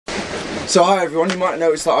So hi everyone, you might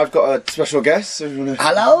notice that I've got a special guest. So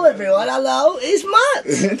Hello everyone, hello, it's Matt.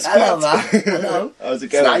 It's hello Matt. Matt, hello. How's it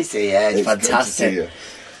going? It's nice here, it's fantastic. Good to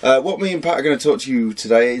see you. What me and Pat are going to talk to you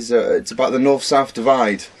today is it's about the North-South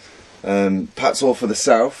divide. Pat's all for the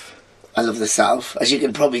South. I love the South. As you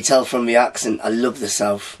can probably tell from the accent, I love the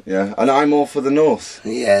South. Yeah, and I'm all for the North.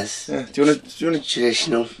 Yes. Yeah. Do you want to?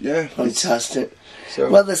 Traditional. Yeah. Fantastic. So.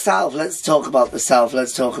 Well, the South. Let's talk about the South.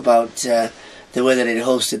 Let's talk about the way that it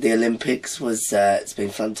hosted the Olympics. It's been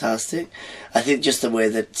fantastic. I think just the way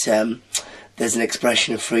that there's an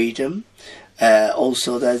expression of freedom.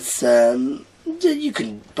 Also, there's you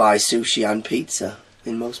can buy sushi and pizza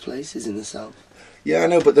in most places in the South. Yeah, I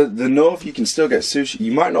know, but the North, you can still get sushi.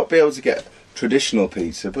 You might not be able to get traditional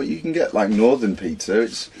pizza, but you can get like Northern pizza.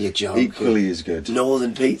 It's equally as good.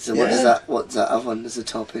 Northern pizza. What is that? What's that have on as a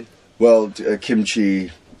topping? Well,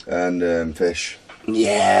 kimchi and fish.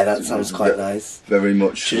 Yeah, that sounds quite nice. Very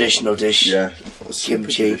much traditional dish. Yeah,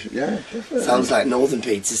 kimchi. Yeah, definitely. Sounds like Northern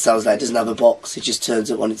pizza. Sounds like it doesn't have a box. It just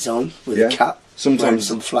turns up on its own with a cap. Sometimes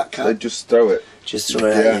some flat cap. They just throw it. Just throw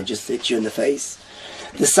it at you and just hit you in the face.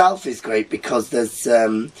 The South is great because there's,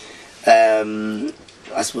 I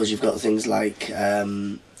suppose you've got things like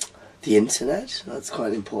the internet. That's quite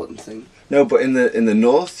an important thing. No, but in the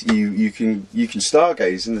North, you can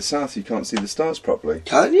stargaze. In the South, you can't see the stars properly.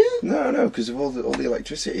 Can't you? No, because of all the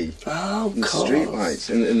electricity. Oh, and of course. Street lights.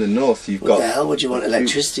 In the North, you've got. What the hell would you want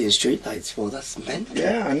electricity and street lights for? That's mental.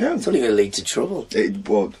 Yeah, I know. It's only going to lead to trouble.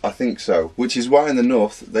 Well, I think so. Which is why in the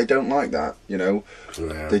North they don't like that. You know,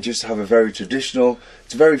 they just have a very traditional.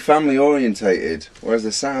 It's very family orientated. Whereas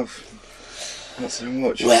the South. Not so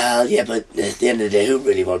much. Well, yeah, but at the end of the day, who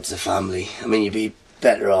really wants a family? I mean, you'd be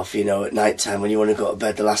better off, you know, at night time when you want to go to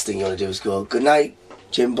bed, the last thing you want to do is go, good night,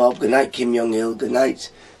 Jim Bob, good night, Kim Jong-il, good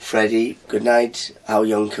night, Freddie, good night, Ao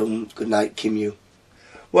Young-kun, good night, Kim Yu.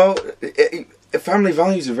 Well, family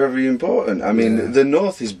values are very important. I mean, the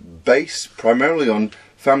North is based primarily on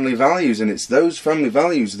family values, and it's those family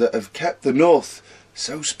values that have kept the North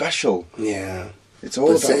so special. Yeah. It's all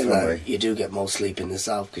about family. That, you do get more sleep in the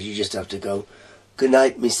South because you just have to go, good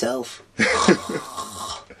night, myself.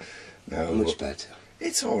 No, much better.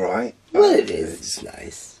 It's all right. Well, it is. It's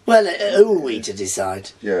nice. Well, who are we to decide?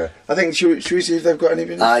 Yeah. I think, should we see if they've got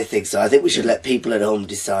anything? I think so. I think we should let people at home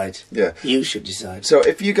decide. Yeah. You should decide. So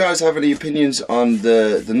if you guys have any opinions on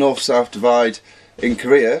the North-South divide in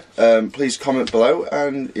Korea, please comment below.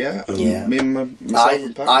 And me and myself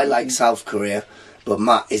and Pat. I like South Korea, but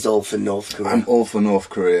Matt is all for North Korea. I'm all for North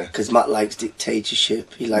Korea. Because Matt likes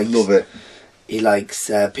dictatorship. He likes... Love it. He likes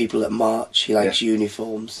people that march. He likes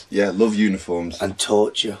uniforms. Yeah, love uniforms. And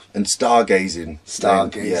torture. And stargazing.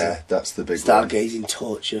 Stargazing. Yeah, that's the big one. Stargazing,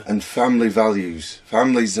 torture. And family values.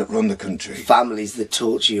 Families that run the country. Families that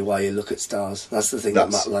torture you while you look at stars. That's the thing that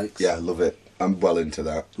Matt likes. Yeah, love it. I'm well into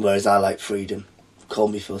that. Whereas I like freedom. Call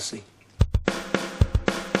me fussy.